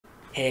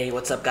Hey,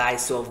 what's up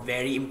guys? So a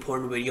very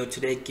important video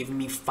today. Give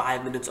me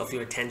 5 minutes of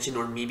your attention,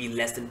 or maybe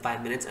less than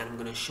 5 minutes, and I'm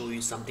gonna show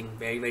you something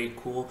very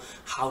cool,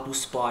 how to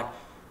spot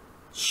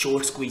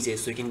short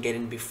squeezes so you can get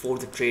in before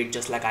the trade,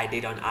 just like I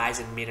did on eyes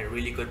and made a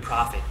really good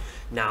profit.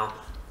 Now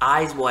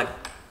eyes, what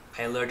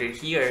I alerted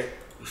here,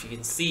 if you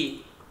can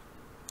see,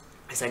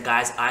 I said,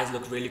 guys, eyes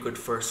look really good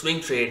for a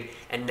swing trade,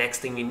 and next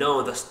thing we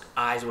know, the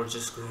eyes were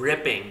just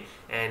ripping,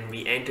 and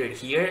we entered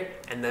here,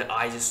 and the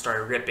eyes just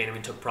started ripping, and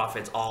we took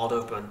profits all the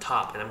way up on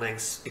top. And I'm going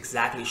to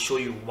exactly show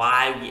you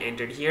why we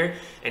entered here,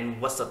 and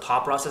what's the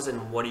thought process,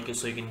 and what you can,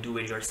 so you can do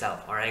it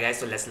yourself. All right, guys,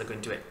 so let's look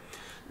into it.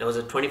 There was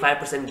a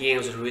 25% gain. It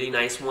was a really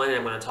nice one, and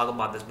I'm going to talk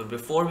about this. But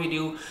before we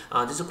do,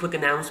 just a quick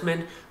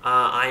announcement.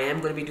 I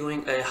am going to be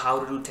doing a how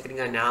to do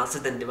technical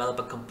analysis and develop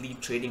a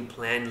complete trading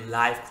plan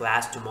live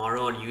class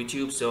tomorrow on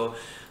YouTube. So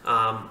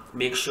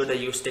make sure that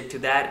you stick to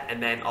that.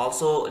 And then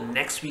also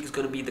next week is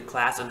going to be the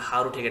class on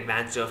how to take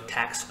advantage of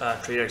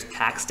traders'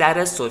 tax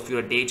status. So if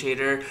you're a day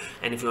trader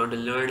and if you want to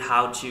learn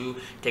how to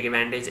take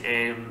advantage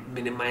and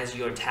minimize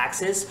your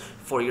taxes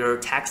for your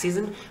tax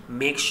season,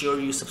 make sure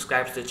you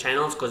subscribe to the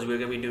channels, because we're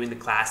going to be doing the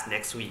class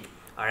next week.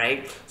 All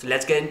right, so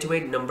let's get into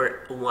it.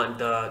 Number one,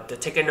 the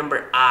ticker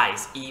number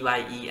EYES,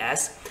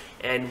 EYES.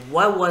 And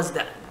what was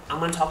that? I'm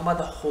going to talk about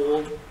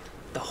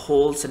the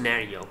whole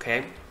scenario.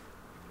 Okay,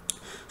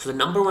 so the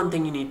number one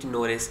thing you need to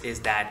notice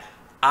is that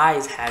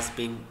EYES has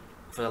been,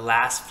 for the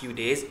last few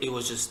days, it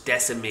was just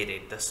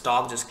decimated. The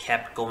stock just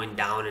kept going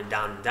down and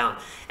down and down,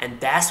 and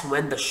that's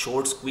when the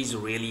short squeeze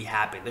really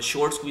happened. The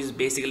short squeeze is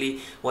basically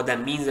what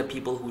that means, that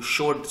people who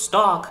short the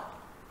stock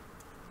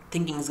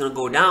thinking it's going to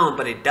go down,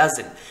 but it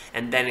doesn't,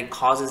 and then it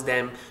causes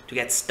them to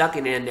get stuck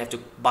in it, and they have to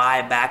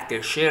buy back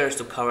their shares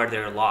to cover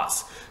their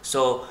loss.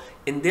 So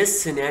in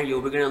this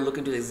scenario, we're going to look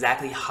into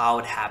exactly how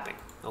it happened.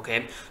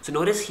 Okay, so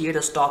notice here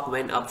the stock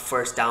went up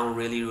first down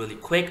really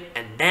quick,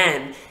 and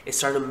then it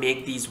started to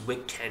make these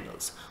wick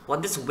candles.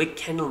 What this wick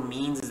candle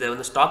means is that when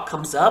the stock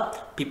comes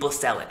up, people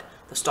sell it.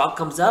 The stock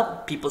comes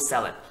up, people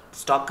sell it. The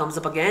stock comes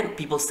up again,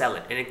 people sell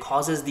it, and it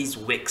causes these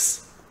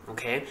wicks.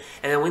 Okay,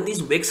 and then when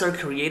these wicks are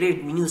created,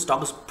 it means the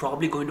stock is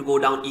probably going to go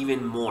down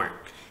even more.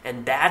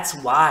 And that's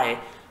why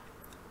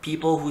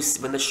people who,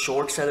 when the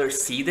short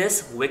sellers see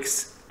this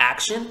wicks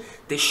action,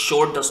 they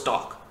short the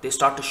stock. They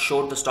start to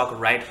short the stock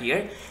right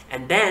here,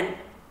 and then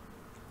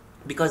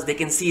because they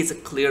can see it's a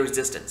clear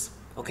resistance.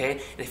 Okay,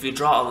 and if you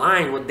draw a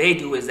line, what they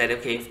do is that,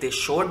 okay, if they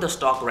short the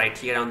stock right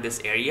here on this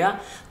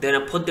area, they're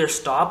gonna put their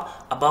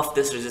stop above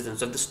this resistance.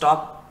 So if the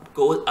stock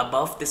goes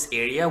above this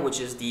area, which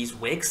is these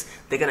wicks,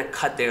 they're gonna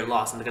cut their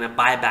loss and they're gonna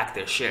buy back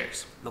their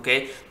shares.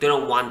 Okay, they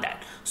don't want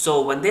that.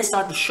 So when they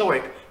start to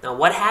short, now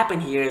what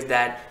happened here is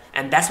that,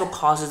 and that's what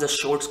causes the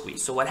short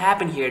squeeze. So what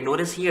happened here,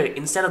 notice here,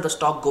 instead of the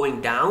stock going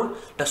down,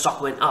 the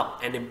stock went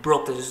up, and it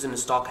broke the resistance.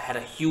 The stock had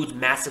a huge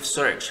massive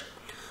surge.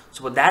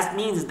 So what that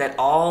means is that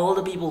all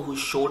the people who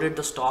shorted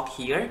the stock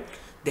here,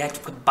 they had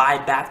to buy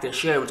back their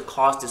share, which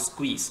caused the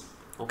squeeze.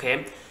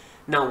 Okay,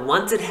 now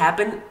once it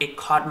happened, it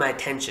caught my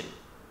attention.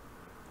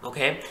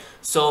 Okay,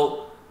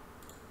 so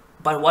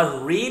but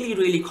what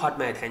really caught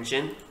my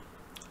attention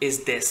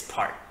is this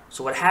part.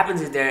 So what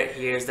happens is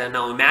here's that,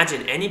 now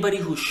imagine anybody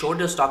who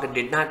shorted the stock and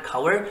did not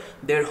cover,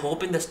 they're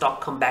hoping the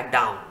stock come back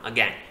down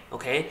again.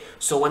 Okay,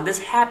 so when this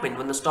happened,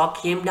 when the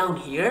stock came down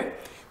here,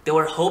 they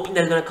were hoping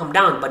that it's going to come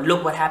down, but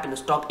look what happened, the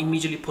stock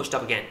immediately pushed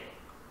up again.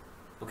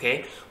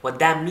 Okay, what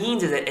that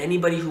means is that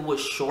anybody who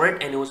was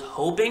short and was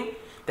hoping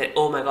that,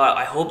 oh my god,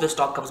 I hope the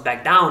stock comes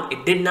back down,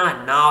 it did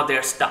not. Now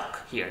they're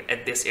stuck here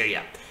at this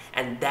area,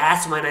 and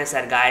that's when I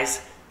said,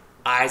 guys,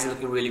 eyes are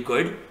looking really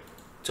good.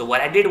 So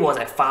what I did was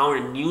I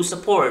found a new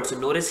support. So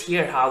notice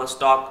here how the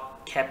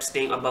stock kept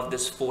staying above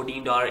this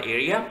 $14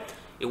 area.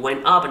 It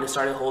went up and it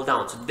started to hold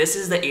down. So this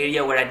is the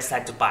area where I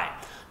decided to buy.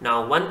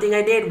 Now one thing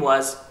I did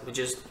was, which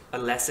is a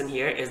lesson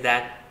here, is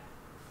that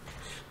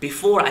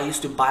before I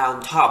used to buy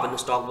on top when the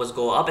stock was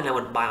go up, and I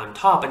would buy on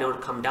top, and it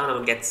would come down, I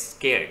would get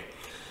scared.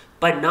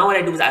 But now what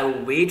I do is I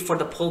will wait for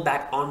the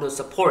pullback on the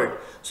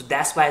support. So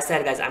that's why I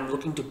said, guys, I'm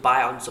looking to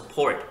buy on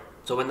support.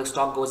 So when the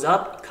stock goes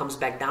up, it comes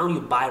back down,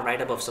 you buy right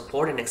above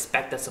support and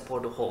expect that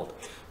support to hold.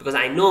 Because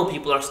I know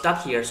people are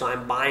stuck here, so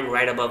I'm buying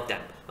right above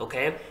them.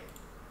 Okay,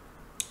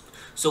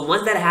 so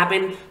once that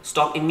happened,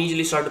 stock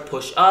immediately started to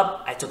push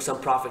up. I took some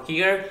profit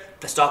here.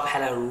 The stock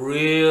had a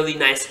really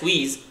nice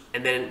squeeze,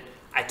 and then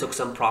I took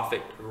some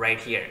profit right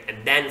here.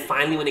 And then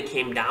finally when it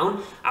came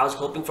down, I was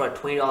hoping for a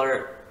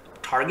 $20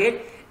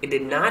 target. It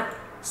did not,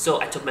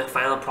 so I took my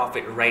final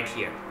profit right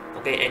here.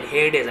 Okay, and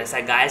here it is. I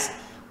said, guys,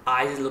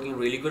 eyes is looking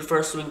really good for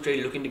a swing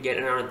trade, looking to get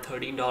around a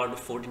 $13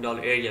 to $14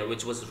 area,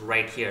 which was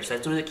right here. So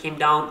as soon as it came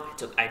down,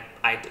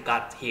 I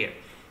got here.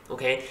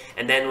 Okay,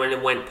 and then when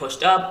it went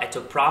pushed up, I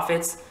took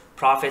profits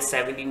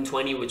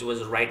 17.20, which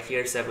was right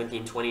here,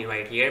 17.20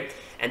 right here.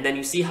 And then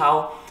you see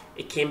how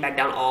it came back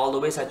down all the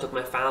way, so I took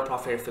my final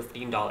profit at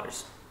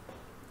 $15.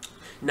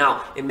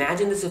 Now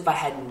imagine this, if I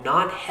had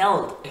not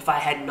held, if I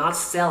had not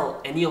sell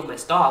any of my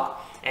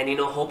stock, and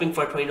hoping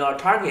for a $20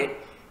 target,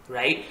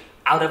 right?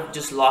 I would have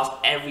just lost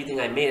everything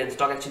I made, and the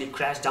stock actually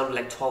crashed down to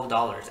like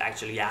 $12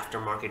 actually after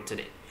market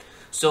today.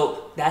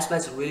 So that's why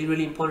it's really,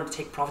 really important to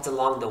take profits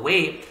along the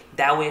way.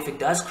 That way, if it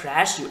does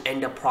crash, you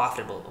end up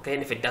profitable, okay?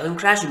 And if it doesn't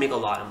crash, you make a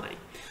lot of money.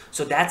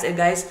 So that's it,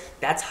 guys.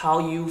 That's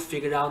how you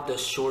figure out the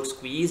short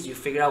squeeze. You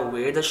figure out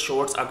where the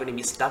shorts are going to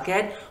be stuck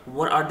at.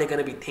 What are they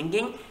going to be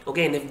thinking?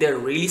 Okay, and if they're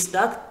really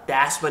stuck,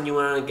 that's when you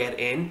want to get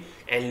in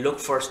and look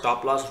for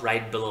stop loss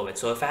right below it.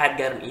 So if I had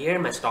gotten here,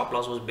 my stop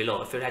loss was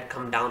below. If it had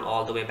come down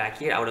all the way back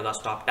here, I would have got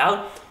stopped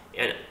out,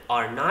 and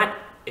or not.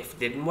 If it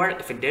didn't work,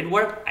 if it did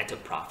work, I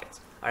took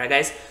profits. All right,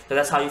 guys. So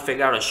that's how you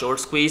figure out a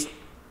short squeeze.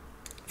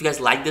 If you guys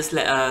like this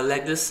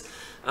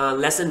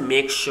lesson,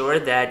 make sure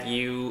that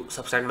you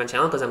subscribe to my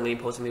channel because I'm going to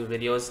be posting these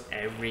videos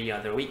every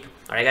other week.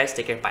 All right, guys.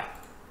 Take care. Bye.